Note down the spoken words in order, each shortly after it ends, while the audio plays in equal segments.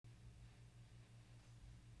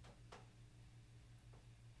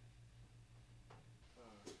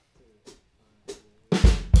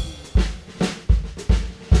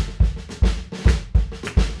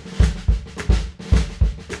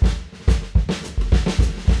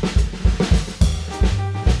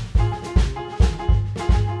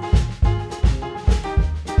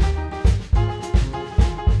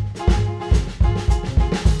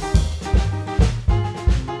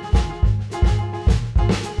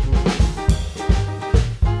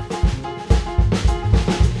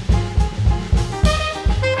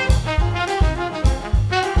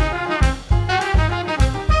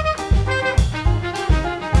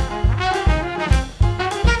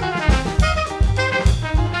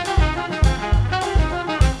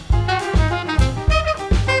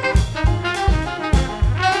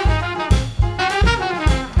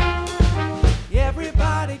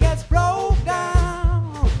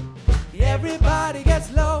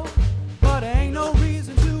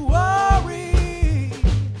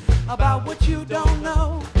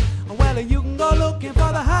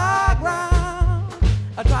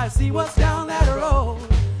see what's down that road,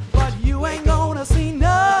 but you ain't gonna see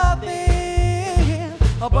nothing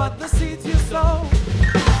but the seeds you sow.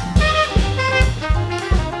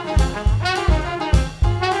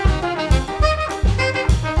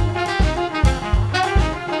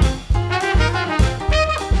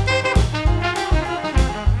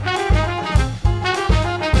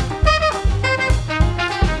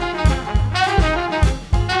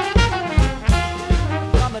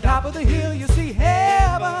 From the top of the hill you see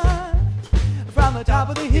heaven, from the top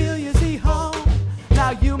of the hill you see home.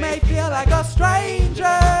 Now you may feel like a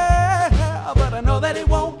stranger, but I know that it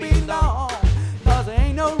won't be long, 'cause there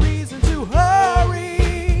ain't no reason to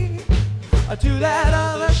hurry to that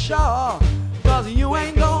other shore, 'cause you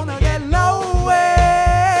ain't gonna get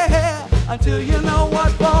nowhere until you know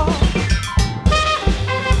what for.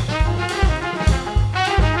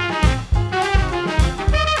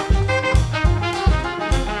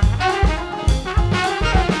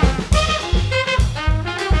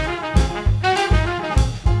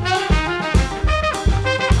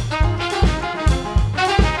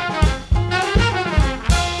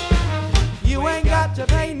 You ain't got to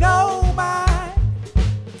pay no mind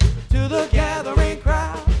to the gathering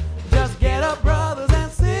crowd. Just get up, brothers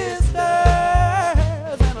and sisters,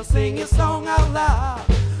 and sing your song out loud,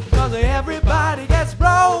 'cause everybody gets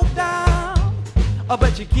broke down,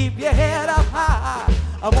 but you keep your head up high.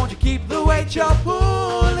 Won't you keep the weight you're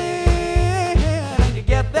pulling, and you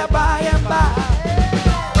get there by and by.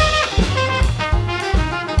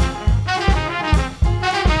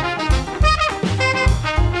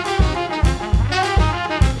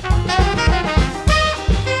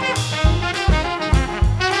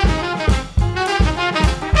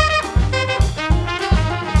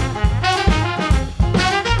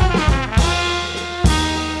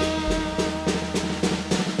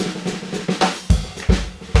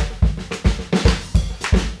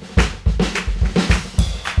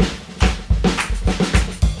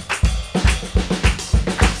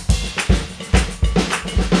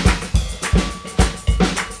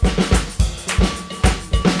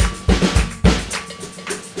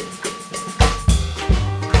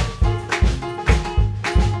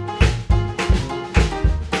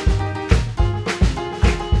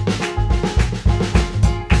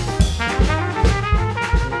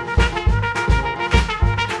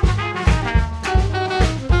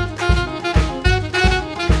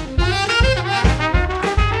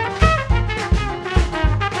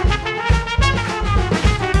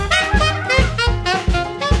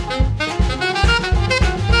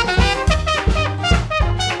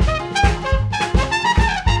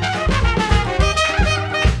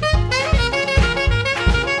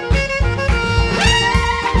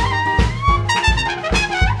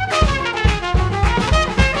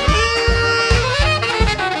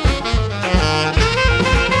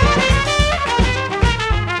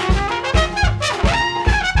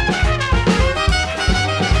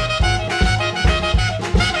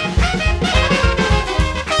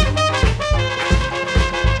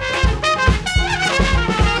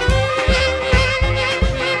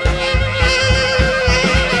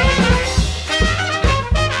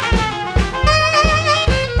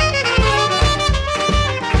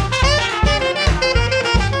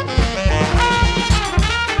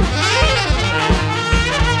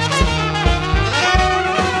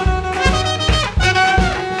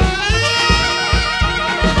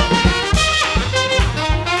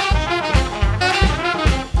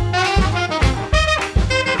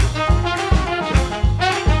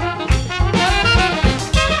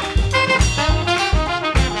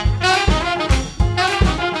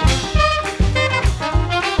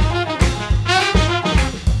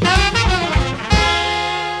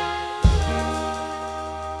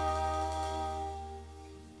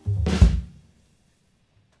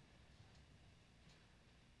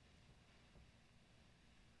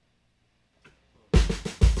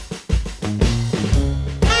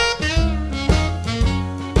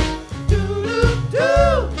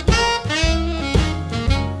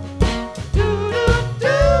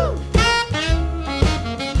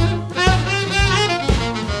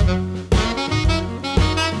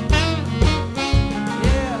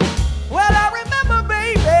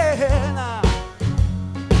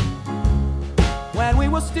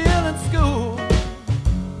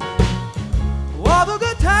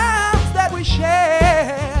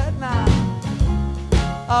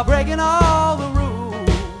 Breaking all the rules,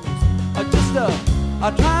 just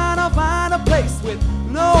trying to find a place with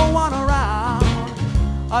no one around,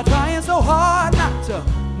 trying so hard not to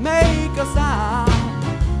make a sound.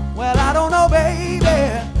 Well, I don't know, baby,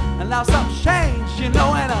 and now something's changed, you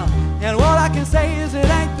know, and what I can say is it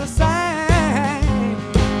ain't the same.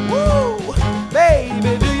 Woo!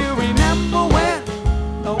 baby, do you remember when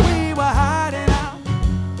we were hiding out,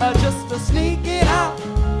 just sneaking out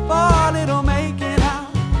for a little making out?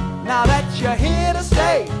 Now that you're here to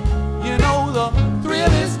stay, you know the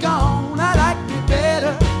thrill is gone. I liked it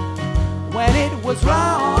better when it was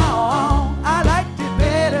wrong. I liked it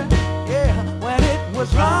better, yeah, when it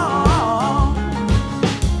was wrong.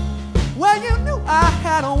 Well, you knew I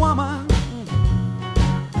had a woman,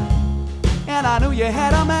 and I knew you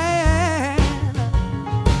had a man,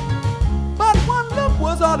 but one look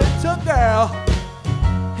was all it took, girl.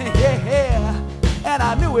 Yeah, and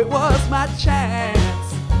I knew it was my chance.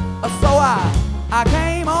 So I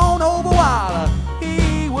came on over while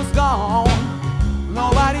he was gone.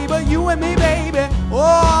 Nobody but you and me, baby,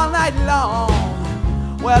 all night long.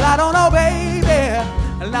 Well, I don't know, baby,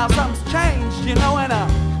 now something's changed, you know,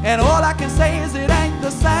 and all I can say is it ain't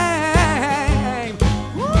the same.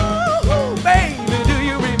 Woo-hoo, baby, do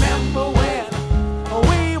you remember when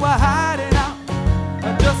we were hiding out,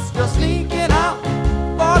 just sneaking out,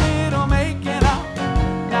 for a little making out?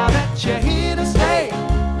 Now that you're here to stay,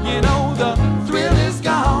 you know the thrill is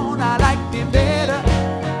gone. I liked it better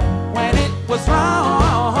when it was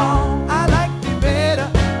wrong. I liked it better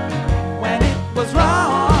when it was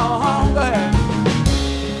wrong. Go ahead.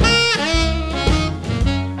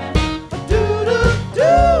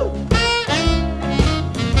 Do-do-do.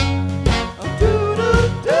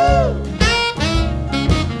 Do-do-do.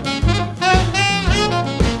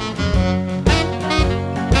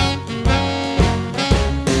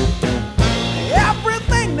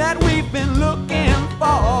 Everything that we've been looking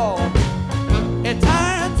for, it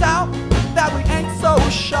turns out that we ain't so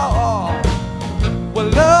sure. Well,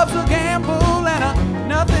 love's a gamble and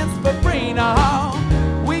nothing's for free now.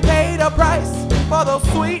 We paid a price for those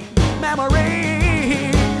sweet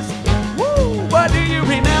memories. Woo! But do you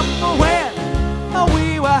remember when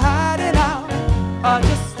we were hiding out,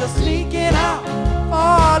 just sneaking out,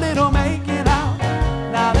 for a little making out?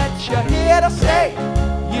 Now that you're here to stay,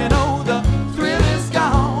 you know the thrill is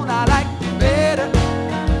gone. I liked it better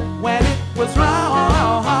when it was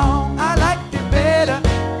wrong. I liked it better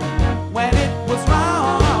when it was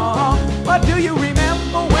wrong. But do you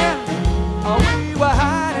remember when we were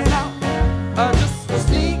hiding out, just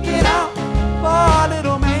sneaking out, for a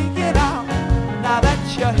little making out? Now that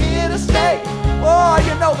you're here to stay, oh,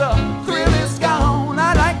 you know the thrill is gone.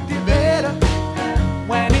 I liked it better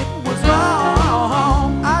when it was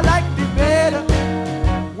wrong. I liked it better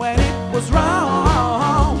when it was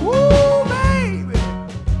wrong. Woo, baby.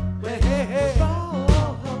 Hey, hey.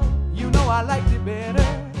 You know I liked it better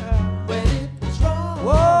when it was wrong.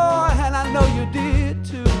 Whoa, and I know you did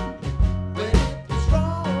too when it was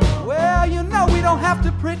wrong. Well, you know we don't have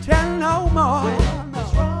to pretend no more. When it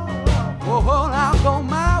was wrong. Whoa, I'll go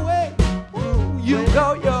my way, you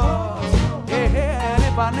go yours. Yeah, and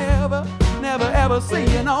if I never ever see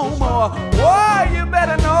you no more, boy, you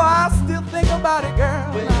better know I'll still think about it,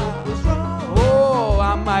 girl. Oh,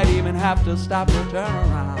 I might even have to stop and turn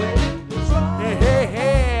around. Hey, hey,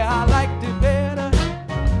 hey, I liked it better.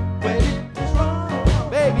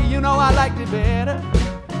 Baby, you know I liked it better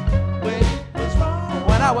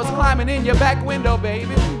when I was climbing in your back window,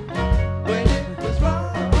 baby.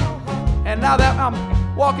 And now that I'm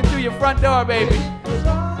walking through your front door, baby,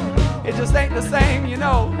 it just ain't the same, you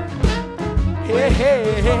know. Hey,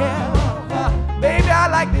 hey, hey. Baby, I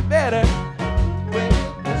liked it better.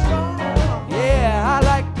 Yeah, I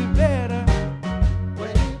liked it better.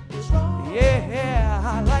 Yeah,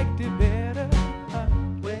 I liked it better.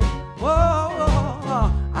 Whoa,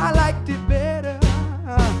 I liked it better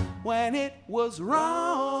when it was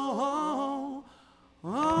wrong.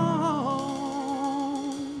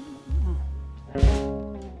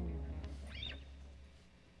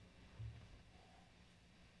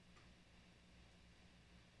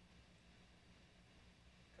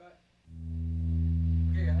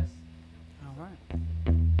 Okay, guys. All right.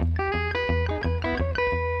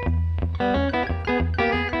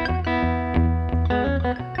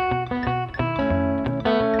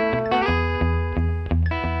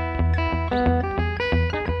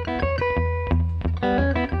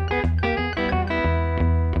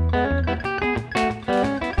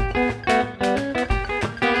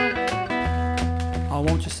 Oh,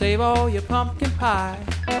 won't you save all your pumpkin pie?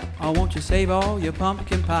 Oh, won't you save all your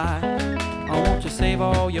pumpkin pie? Oh, won't you save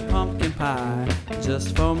all your pumpkin pie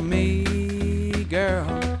just for me, girl?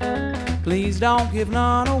 Please don't give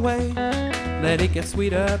none away. Let it get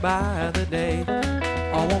sweeter by the day.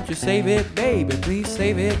 Oh, won't you save it, baby? Please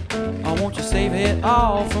save it. Oh, won't you save it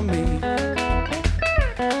all for me?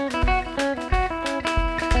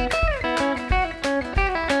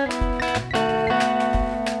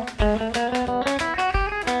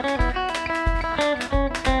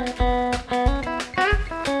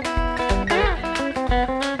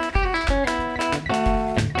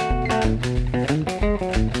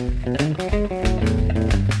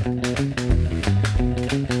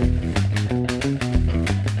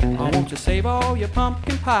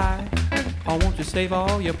 pumpkin pie? Or won't you save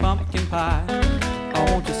all your pumpkin pie? Or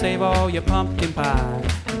won't you save all your pumpkin pie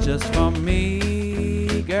just for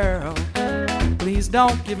me, girl? Please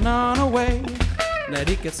don't give none away. Let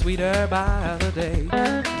it get sweeter by the day.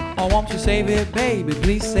 Or won't you save it, baby?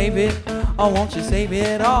 Please save it. Or won't you save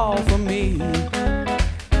it all for me?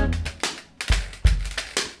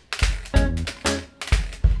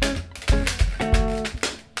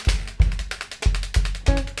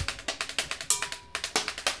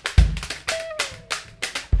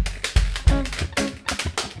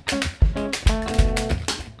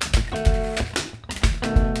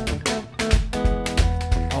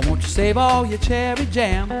 Save all your cherry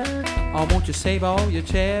jam, or won't you save all your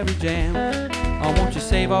cherry jam, or won't you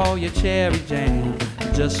save all your cherry jam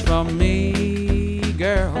just for me,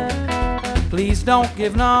 girl? Please don't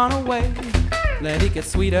give none away. Let it get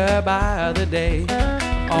sweeter by the day.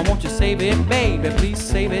 Or won't you save it, baby? Please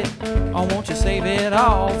save it. Or won't you save it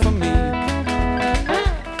all for me?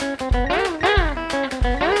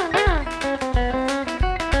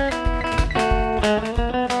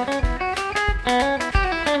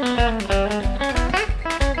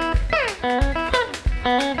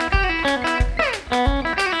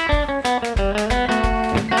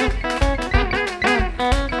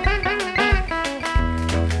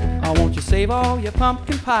 Save all your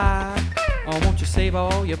pumpkin pie, or won't you save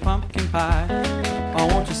all your pumpkin pie, or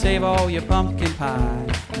won't you save all your pumpkin pie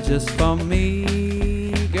just for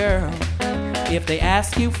me, girl? If they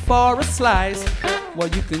ask you for a slice, well,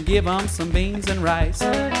 you can give them some beans and rice.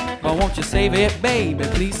 Or won't you save it, baby,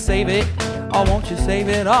 please save it, or won't you save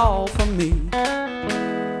it all for me?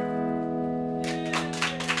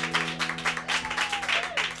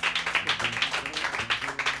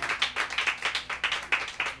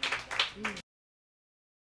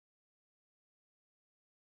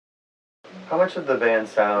 How much of the band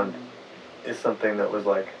sound is something that was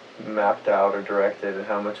like mapped out or directed, and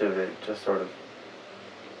how much of it just sort of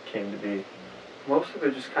came to be? Most of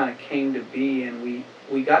it just kind of came to be, and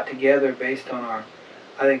we got together based on our,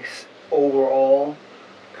 I think, overall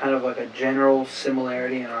kind of like a general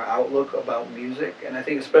similarity in our outlook about music. And I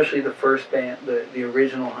think especially the first band, the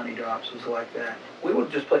original Honey Drops, was like that. We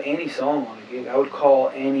would just play any song on a gig. I would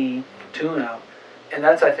call any tune out. And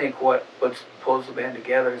that's, I think, what pulls the band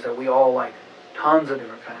together, is that we all like tons of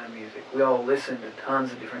different kind of music. We all listen to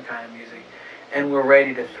tons of different kind of music, and we're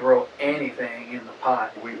ready to throw anything in the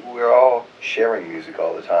pot. We're all sharing music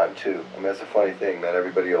all the time too. I mean, that's a funny thing, that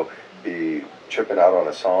everybody will be tripping out on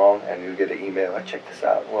a song, and you get an email, check this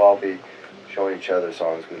out. We'll all be showing each other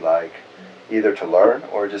songs we like, either to learn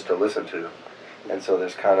or just to listen to. And so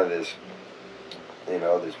there's kind of this,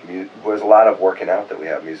 there's a lot of working out that we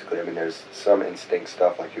have musically. I mean, there's some instinct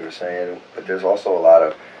stuff, like you were saying, but there's also a lot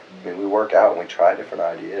of, we work out and we try different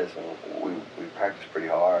ideas, and we practice pretty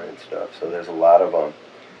hard and stuff. So there's a lot of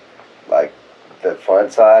like the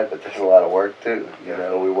fun side, but there's a lot of work too.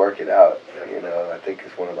 We work it out. I think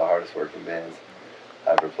it's one of the hardest working bands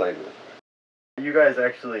I've ever played with. You guys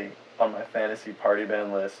actually on my fantasy party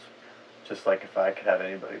band list. Just like if I could have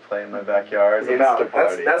anybody play in my backyard.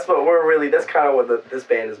 That's what we're really. That's kind of what this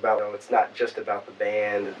band is about. It's not just about the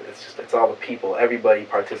band. It's all the people. Everybody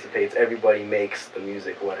participates. Everybody makes the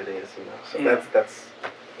music what it is. So yeah. that's.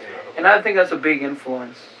 And I think that's a big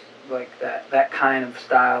influence. Like that kind of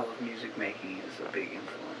style of music making is a big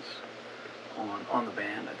influence on the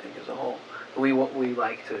band. I think as a whole, we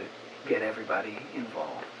like to get everybody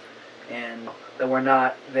involved, and that we're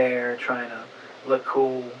not there trying to look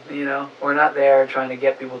cool, we're not there trying to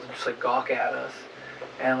get people to just like gawk at us,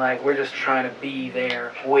 and like we're just trying to be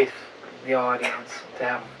there with the audience to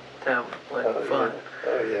have like fun.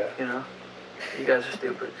 Yeah. You guys are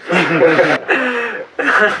stupid.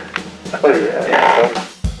 Oh yeah.